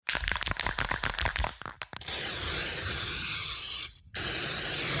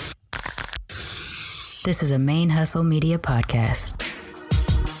This is a Main Hustle Media podcast.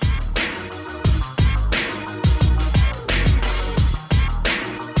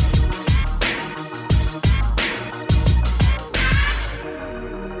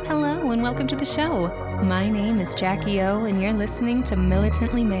 Hello and welcome to the show. My name is Jackie O and you're listening to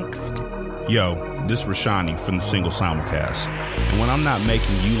Militantly Mixed. Yo, this is Rashani from the Single Simulcast. And when I'm not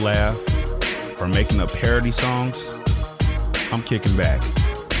making you laugh or making up parody songs, I'm kicking back,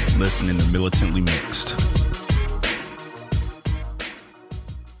 listening to Militantly Mixed.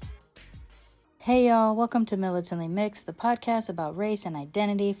 Hey y'all, welcome to Militantly Mixed, the podcast about race and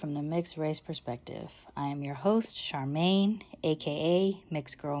identity from the mixed race perspective. I am your host, Charmaine, aka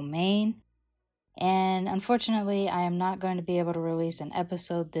Mixed Girl Maine. And unfortunately, I am not going to be able to release an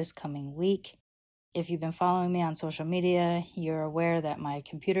episode this coming week. If you've been following me on social media, you're aware that my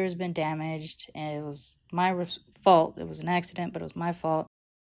computer has been damaged, and it was my fault. It was an accident, but it was my fault.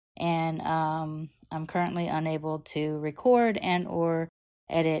 And I'm currently unable to record and or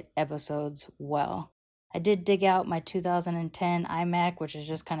edit episodes well. I did dig out my 2010 iMac, which has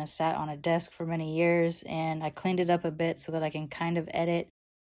just kind of sat on a desk for many years, and I cleaned it up a bit so that I can kind of edit.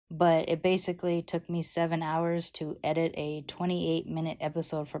 But it basically took me 7 hours to edit a 28-minute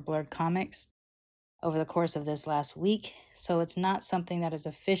episode for Blurred Comics over the course of this last week. So it's not something that is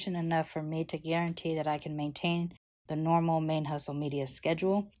efficient enough for me to guarantee that I can maintain the normal Main Hustle Media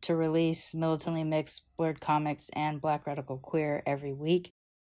schedule to release Militantly Mixed, Blurred Comics, and Black Radical Queer every week.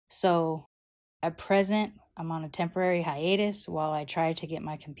 So at present, I'm on a temporary hiatus while I try to get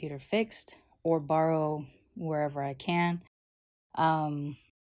my computer fixed or borrow wherever I can.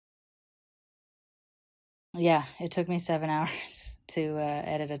 Yeah, it took me 7 hours to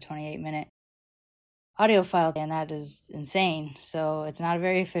edit a 28-minute audio file, and that is insane. So it's not a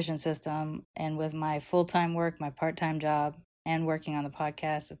very efficient system. And with my full-time work, my part-time job, and working on the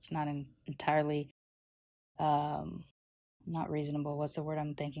podcast, it's not entirely, not reasonable. What's the word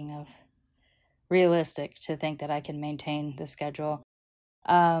I'm thinking of? Realistic to think that I can maintain the schedule.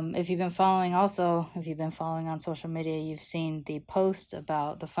 If you've been following on social media, you've seen the post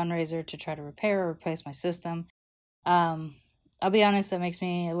about the fundraiser to try to repair or replace my system. I'll be honest, that makes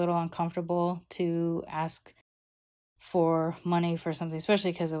me a little uncomfortable to ask for money for something,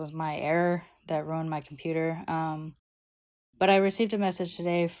 especially because it was my error that ruined my computer. But I received a message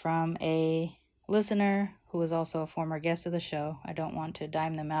today from a listener who was also a former guest of the show. I don't want to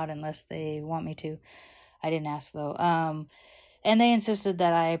dime them out unless they want me to. I didn't ask though. And they insisted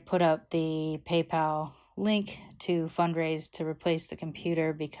that I put up the PayPal link to fundraise to replace the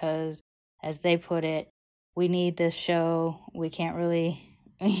computer because, as they put it, we need this show. We can't really,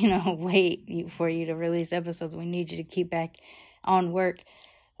 wait for you to release episodes. We need you to keep back on work.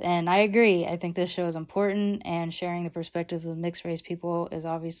 And I agree. I think this show is important, and sharing the perspectives of mixed race people is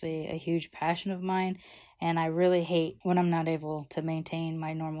obviously a huge passion of mine. And I really hate when I'm not able to maintain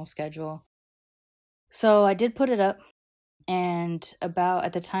my normal schedule. So I did put it up. And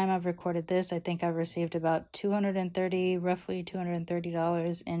at the time I've recorded this, I think I've received about roughly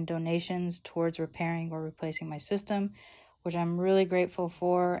 $230 in donations towards repairing or replacing my system, which I'm really grateful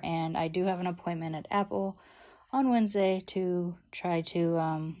for. And I do have an appointment at Apple on Wednesday to try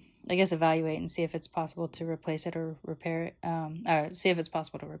to, evaluate and see if it's possible to replace it or repair it, or see if it's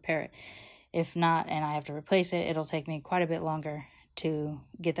possible to repair it. If not, and I have to replace it, it'll take me quite a bit longer to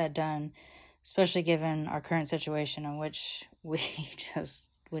get that done, especially given our current situation in which we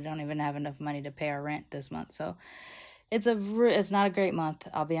don't even have enough money to pay our rent this month. So it's not a great month.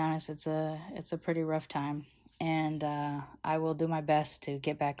 I'll be honest. It's a pretty rough time, and I will do my best to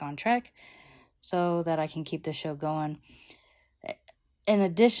get back on track so that I can keep the show going. In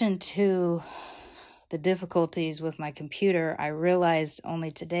addition to the difficulties with my computer, I realized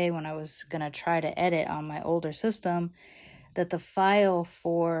only today when I was going to try to edit on my older system that the file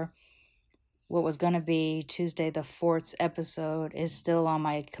for what was going to be Tuesday the 4th's episode is still on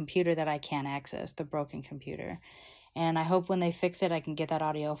my computer that I can't access, the broken computer. And I hope when they fix it, I can get that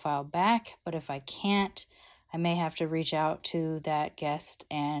audio file back. But if I can't, I may have to reach out to that guest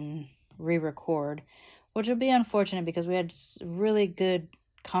and re-record, which will be unfortunate because we had really good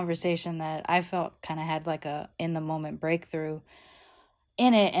conversation that I felt kind of had like a in-the-moment breakthrough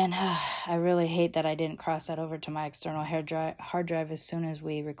in it. And I really hate that I didn't cross that over to my external hard drive as soon as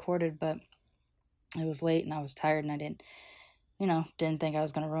we recorded, but it was late and I was tired and I didn't think I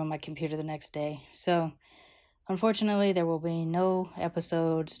was going to ruin my computer the next day. So unfortunately, there will be no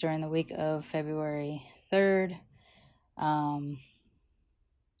episodes during the week of February 3rd.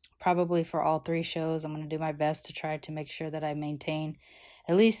 Probably for all 3 shows. I'm going to do my best to try to make sure that I maintain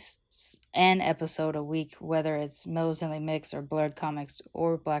at least an episode a week, whether it's Militantly Mixed or Blurred Comics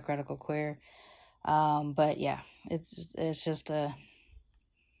or Black Radical Queer. But yeah, it's just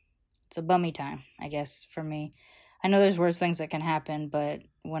it's a bummy time, I guess, for me. I know there's worse things that can happen, but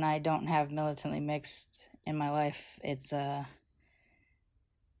when I don't have Militantly Mixed in my life, it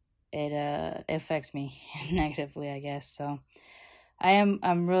affects me negatively, I guess. So I'm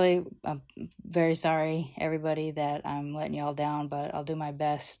very sorry, everybody, that I'm letting y'all down, but I'll do my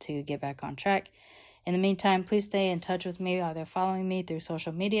best to get back on track. In the meantime, please stay in touch with me, either following me through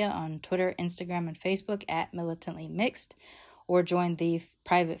social media on Twitter, Instagram, and Facebook at Militantly Mixed, or join the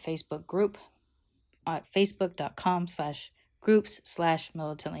private Facebook group at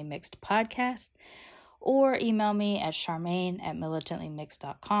facebook.com/groups/Militantly Mixed Podcast, or email me at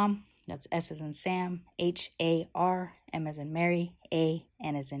charmaine@militantlymixed.com. That's S as in Sam, HAR, M as in Mary, A,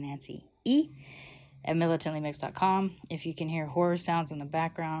 N as in Nancy, E, at militantlymixed.com. If you can hear horror sounds in the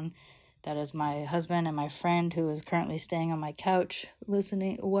background, that is my husband and my friend who is currently staying on my couch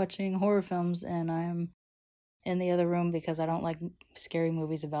watching horror films, and I'm in the other room because I don't like scary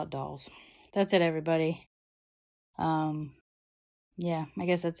movies about dolls. That's it, everybody. Yeah, I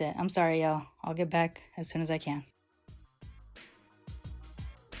guess that's it. I'm sorry, y'all. I'll get back as soon as I can.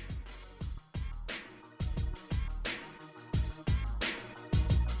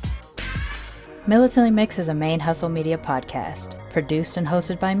 Militantly Mixed is a Main Hustle Media podcast, produced and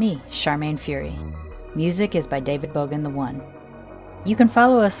hosted by me, Charmaine Fury. Music is by David Bogan the One. You can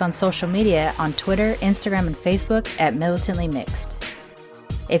follow us on social media on Twitter, Instagram, and Facebook at Militantly Mixed.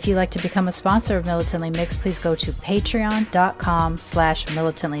 If you'd like to become a sponsor of Militantly Mixed, please go to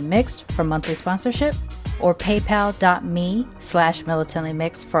patreon.com/militantlymixed for monthly sponsorship, or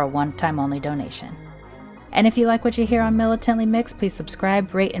paypal.me/militantlymixed for a one-time only donation. And if you like what you hear on Militantly Mixed, please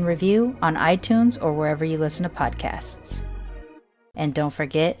subscribe, rate, and review on iTunes or wherever you listen to podcasts. And don't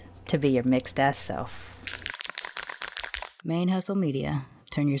forget to be your mixed-ass self. Main Hustle Media.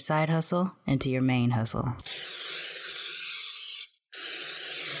 Turn your side hustle into your main hustle.